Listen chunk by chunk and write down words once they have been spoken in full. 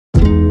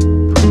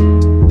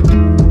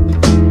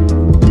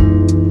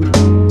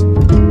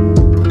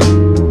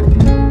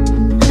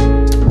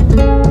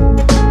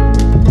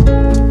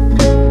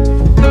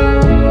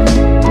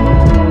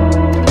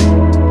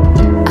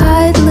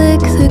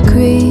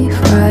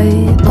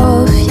right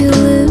off your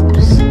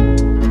lips.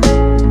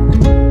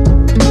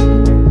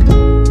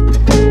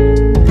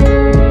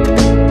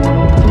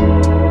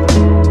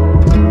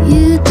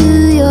 You do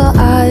your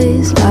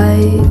eyes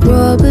like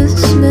Robert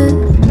Smith.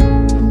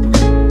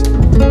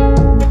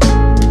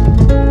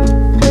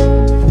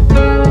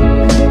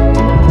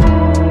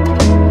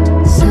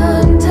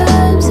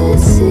 Sometimes it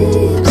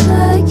seems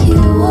like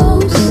you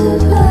won't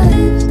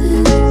survive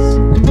this.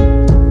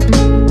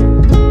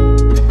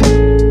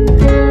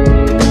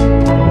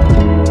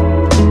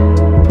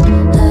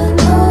 And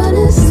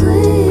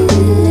honestly,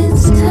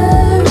 it's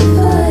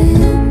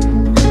terrifying.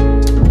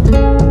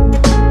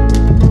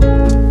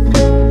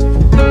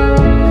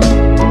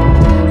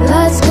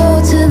 Let's go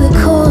to the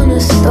corner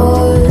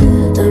store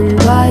and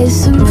buy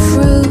some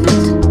fruit.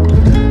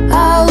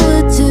 I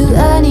would do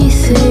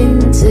anything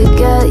to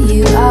get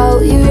you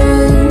out your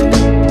room.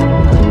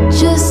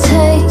 Just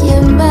take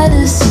your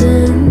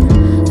medicine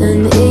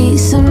and eat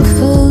some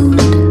food.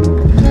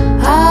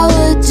 I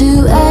would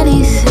do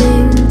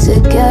anything to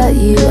get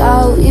you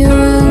out your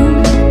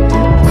room.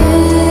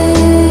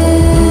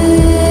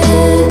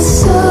 It's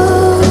so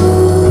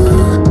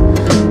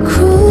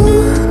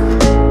cruel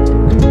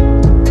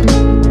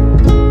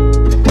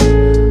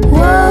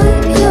what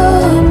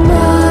your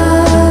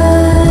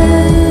mind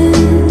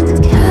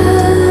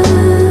can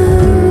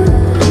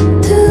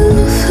do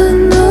for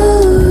no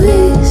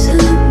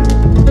reason.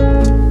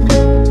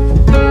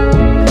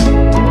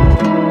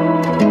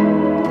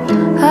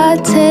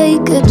 I'd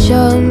take a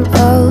jump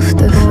off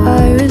the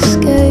fire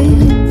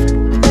escape.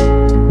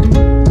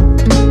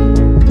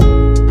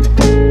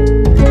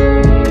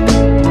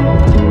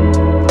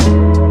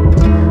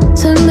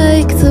 To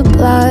make the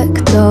black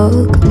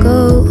dog go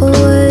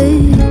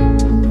away.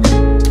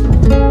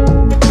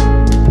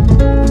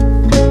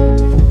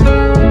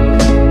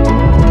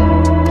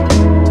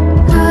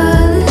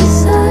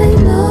 Alice, I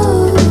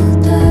know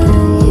that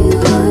you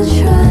are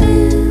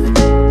trying.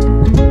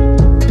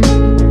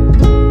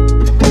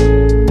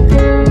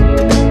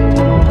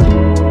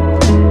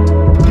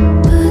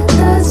 But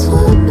that's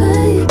what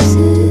makes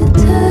it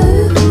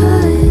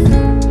terrifying.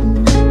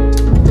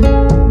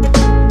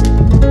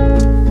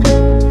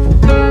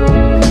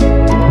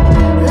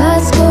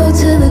 Let's go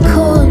to the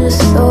corner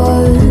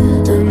store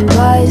and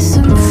buy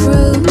some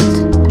fruit.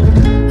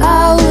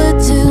 I would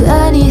do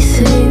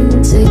anything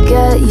to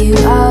get you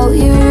out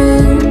your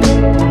room.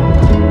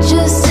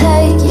 Just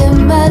take your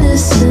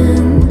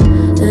medicine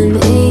and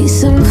eat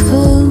some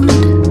food.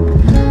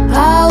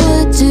 I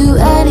would do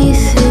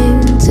anything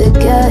to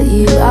get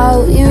you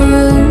out your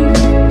room.